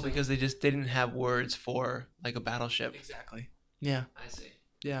 Oh, so, because they didn't have words for like a battleship. Exactly. Yeah. I see.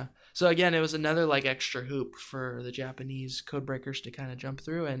 Yeah. So again, it was another like extra hoop for the Japanese codebreakers to kind of jump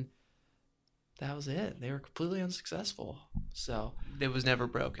through, and that was it. They were completely unsuccessful. So it was never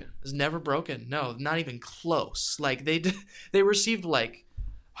broken. It was never broken. No, not even close. Like they received like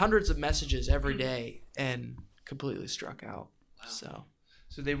hundreds of messages every day and completely struck out. Wow.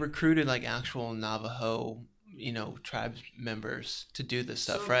 So they recruited like actual Navajo, tribe members to do this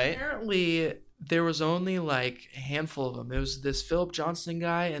stuff, right? Apparently, there was only like a handful of them. It was this Philip Johnston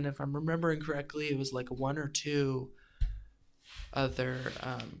guy, and if I'm remembering correctly, it was like one or two other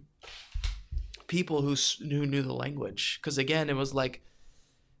people who knew the language. Because again, it was like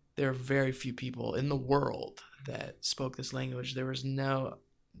there are very few people in the world that spoke this language. There was no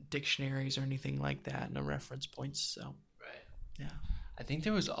dictionaries or anything like that, no reference points. So, right, yeah. I think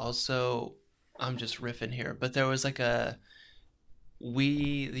there was also, I'm just riffing here, but there was like the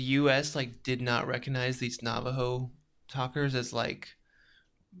U.S. like did not recognize these Navajo talkers as like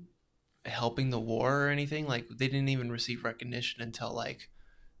helping the war or anything. Like they didn't even receive recognition until like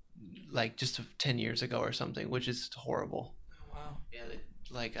just 10 years ago or something, which is horrible. Oh, wow. Yeah.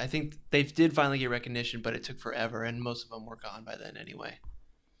 Like I think they did finally get recognition, but it took forever, and most of them were gone by then anyway.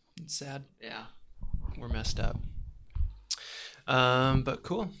 It's sad. Yeah, we're messed up. But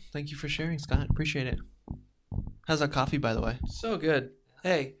cool. Thank you for sharing, Scott. Appreciate it. How's that coffee, by the way? So good.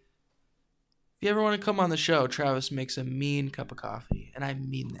 Hey, if you ever want to come on the show, Travis makes a mean cup of coffee, and I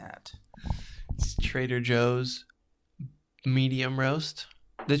mean that. It's Trader Joe's medium roast.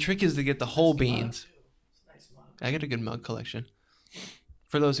 The trick is to get the whole beans. It's a nice mug. I got a good mug collection.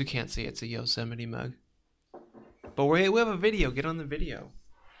 For those who can't see, it's a Yosemite mug. But we have a video. Get on the video.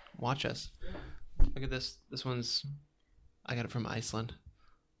 Watch us. Look at this. This one's... I got it from Iceland.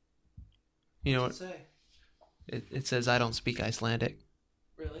 You know what? What's it say? It says, I don't speak Icelandic.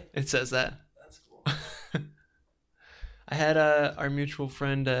 Really? It says that. That's cool. I had our mutual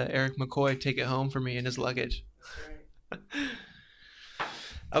friend Eric McCoy take it home for me in his luggage. That's right.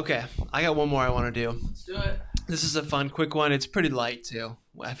 Okay, I got one more I want to do. Let's do it. This is a fun, quick one. It's pretty light, too.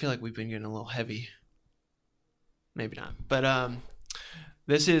 I feel like we've been getting a little heavy. Maybe not. But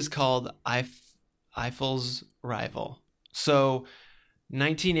this is called Eiffel's Rival. So,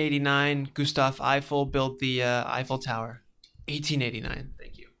 1989, Gustav Eiffel built the Eiffel Tower. 1889.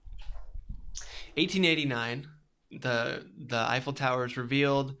 Thank you. 1889, the Eiffel Tower is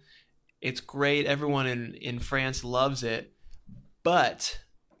revealed. It's great. Everyone in France loves it. But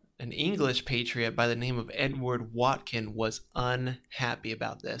an English patriot by the name of Edward Watkin was unhappy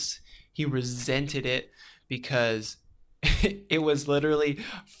about this. He resented it because it was literally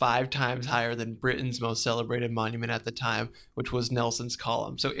 5 times higher than Britain's most celebrated monument at the time, which was Nelson's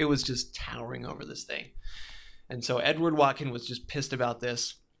Column. So it was just towering over this thing. And so Edward Watkin was just pissed about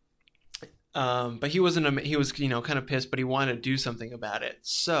this. But he was kind of pissed, but he wanted to do something about it.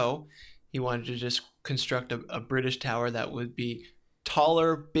 So he wanted to just construct a British tower that would be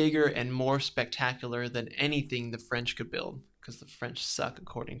taller, bigger, and more spectacular than anything the French could build, because the French suck,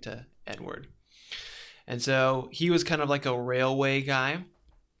 according to Edward. And so he was kind of like a railway guy.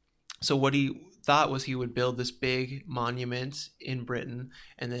 So what he thought was he would build this big monument in Britain,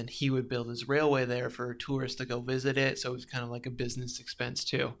 and then he would build his railway there for tourists to go visit it. So it was kind of like a business expense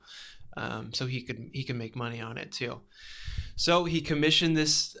too. So he could make money on it too. So he commissioned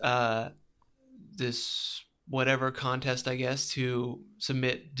this whatever contest, I guess, to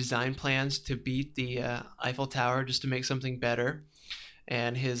submit design plans to beat the Eiffel Tower, just to make something better.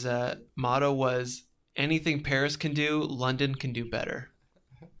 And his motto was, anything Paris can do, London can do better.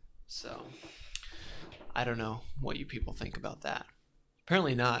 So I don't know what you people think about that.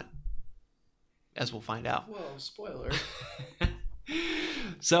 Apparently not, as we'll find out. Whoa, spoiler.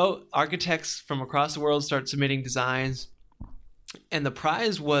 So architects from across the world start submitting designs, and the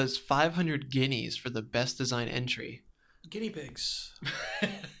prize was 500 guineas for the best design entry. Guinea pigs.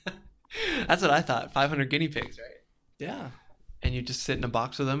 That's what I thought. 500 guinea pigs, right? Yeah. And you just sit in a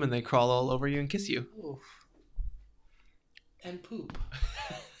box with them, and they crawl all over you and kiss you. Oof. And poop.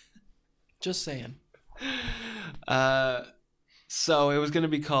 Just saying. So it was going to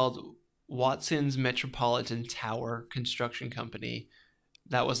be called Watson's Metropolitan Tower Construction Company.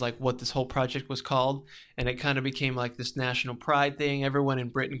 That was like what this whole project was called. And it kind of became like this national pride thing. Everyone in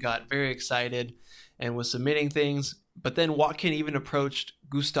Britain got very excited and was submitting things. But then Watkin even approached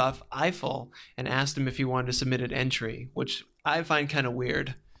Gustav Eiffel and asked him if he wanted to submit an entry, which I find kind of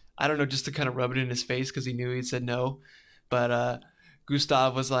weird. I don't know, just to kind of rub it in his face because he knew he'd said no. But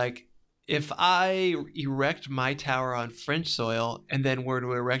Gustav was like, if I erect my tower on French soil and then were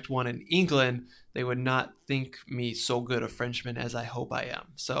to erect one in England, they would not think me so good a Frenchman as I hope I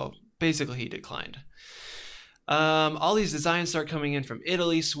am. So basically he declined. All these designs start coming in from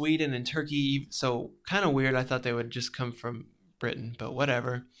Italy, Sweden, and Turkey. So kind of weird. I thought they would just come from Britain, but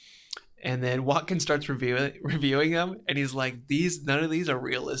whatever. And then Watkins starts reviewing them, and he's like, none of these are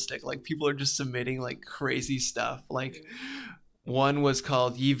realistic. Like, people are just submitting like crazy stuff. Like, one was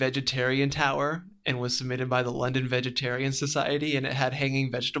called Ye Vegetarian Tower and was submitted by the London Vegetarian Society, and it had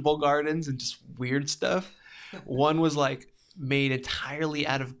hanging vegetable gardens and just weird stuff. One was like made entirely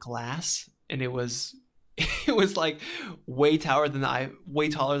out of glass, and it was like way taller than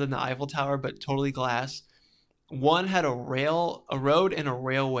the Eiffel Tower, but totally glass. One had a road and a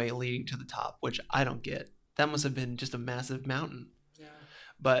railway leading to the top, which I don't get. That must have been just a massive mountain. Yeah.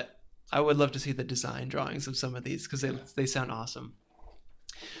 But I would love to see the design drawings of some of these because they sound awesome.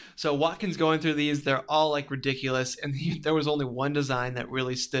 So Watkins going through these, they're all like ridiculous, and there was only one design that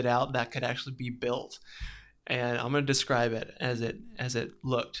really stood out that could actually be built. And I'm going to describe it as it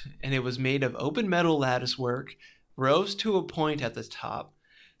looked. And it was made of open metal lattice work, rose to a point at the top,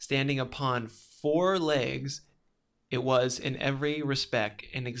 standing upon 4 legs. It was, in every respect,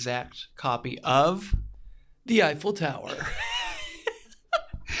 an exact copy of the Eiffel Tower.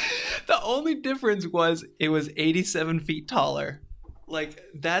 The only difference was it was 87 feet taller. Like,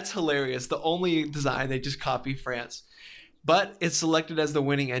 that's hilarious. The only design, they just copy France. But it's selected as the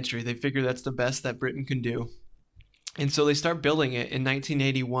winning entry. They figure that's the best that Britain can do. And so they start building it in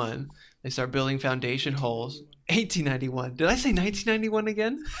 1981. They start building foundation holes. 1891. Did I say 1991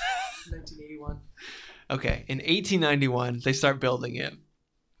 again? 1981. Okay, in 1891, they start building it.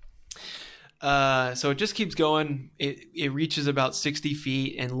 So it just keeps going. It reaches about 60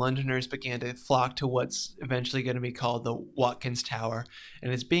 feet, and Londoners began to flock to what's eventually going to be called the Watkins Tower.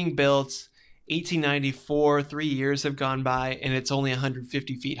 And it's being built 1894. 3 years have gone by, and it's only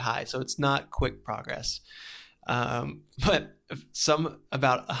 150 feet high, so it's not quick progress. But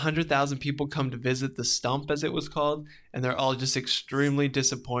about 100,000 people come to visit the stump, as it was called, and they're all just extremely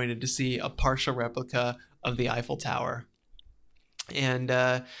disappointed to see a partial replica of the Eiffel Tower.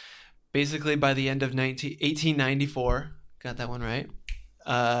 And basically by the end of 1894, got that one right,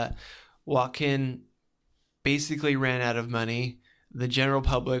 Watkin basically ran out of money. The general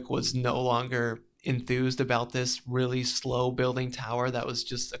public was no longer enthused about this really slow building tower that was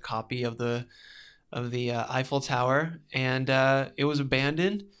just a copy of the Eiffel Tower, and it was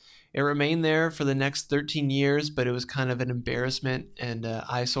abandoned. It remained there for the next 13 years, but it was kind of an embarrassment and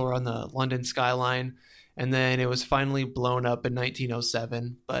eyesore on the London skyline. And then it was finally blown up in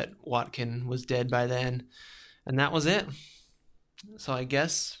 1907, but Watkin was dead by then, and that was it. So I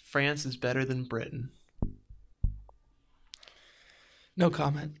guess France is better than Britain. No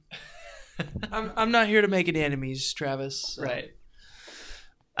comment. I'm not here to make any enemies, Travis. So. Right.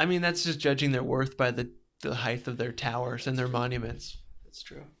 I mean, that's just judging their worth by the height of their towers and their monuments. That's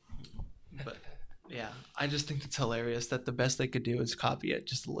true. But yeah, I just think it's hilarious that the best they could do is copy it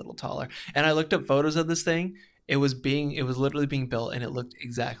just a little taller. And I looked up photos of this thing. It was literally being built, and it looked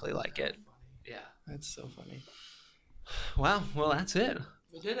exactly like it. Yeah, that's so funny. Wow. Well, that's it.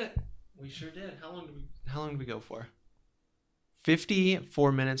 We did it. We sure did. How long did we go for?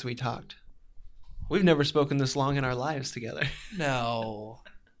 54 minutes we talked. We've never spoken this long in our lives together. No.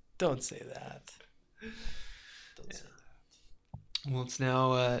 Don't say that. Don't say that. Well, it's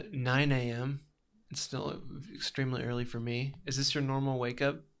now 9 a.m. It's still extremely early for me. Is this your normal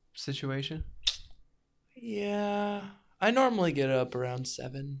wake-up situation? Yeah. I normally get up around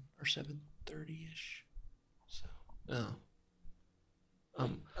 7 or 7:30-ish. So. Oh.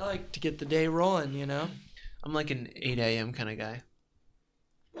 I like to get the day rolling, you know? I'm like an 8 a.m. kind of guy.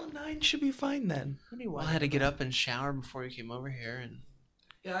 Well, 9 should be fine then. Anyway, I had to get up and shower before you came over here, and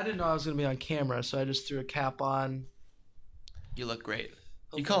yeah, I didn't know I was going to be on camera, so I just threw a cap on. You look great.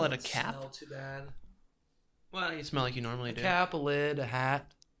 Hopefully you call it a cap? Smell too bad. Well, you smell like you normally do. A cap, a lid, a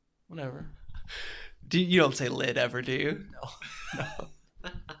hat, whatever. You don't say lid ever, do you? No.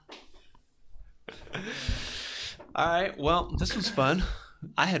 All right. Well, this was fun.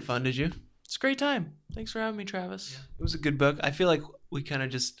 I had fun. Did you? It's a great time. Thanks for having me, Travis. Yeah. It was a good book. I feel like we kind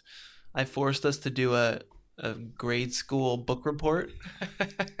of I forced us to do a a grade school book report.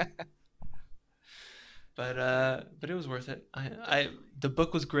 But it was worth it. The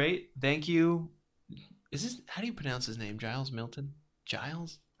book was great. Thank you. How do you pronounce his name? Giles Milton?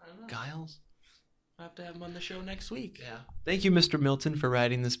 Giles? I don't know. Giles? I'll have to have him on the show next week. Yeah. Thank you, Mr. Milton, for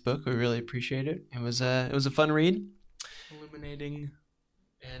writing this book. We really appreciate it. It was a fun read. Illuminating.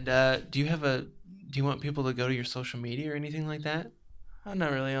 And do you want people to go to your social media or anything like that? I'm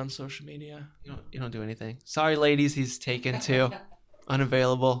not really on social media. You don't do anything. Sorry, ladies, he's taken too.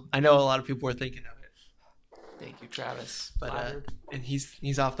 Unavailable. I know a lot of people were thinking of it. Thank you, Travis. But and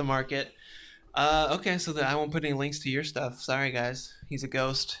he's off the market. Okay, so I won't put any links to your stuff. Sorry, guys. He's a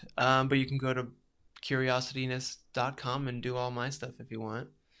ghost. But you can go to Curiosityness.com and do all my stuff if you want.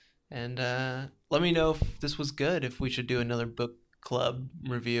 And let me know if this was good, if we should do another book club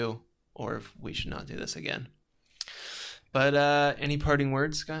review, or if we should not do this again. But any parting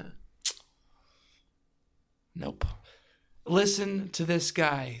words, Scott? Nope. Listen to this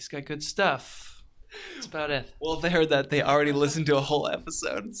guy. He's got good stuff. That's about it. Well, if they heard that, they already listened to a whole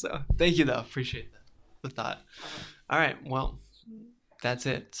episode. So thank you, though. Appreciate the thought. All right. Well, that's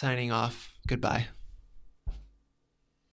it. Signing off. Goodbye.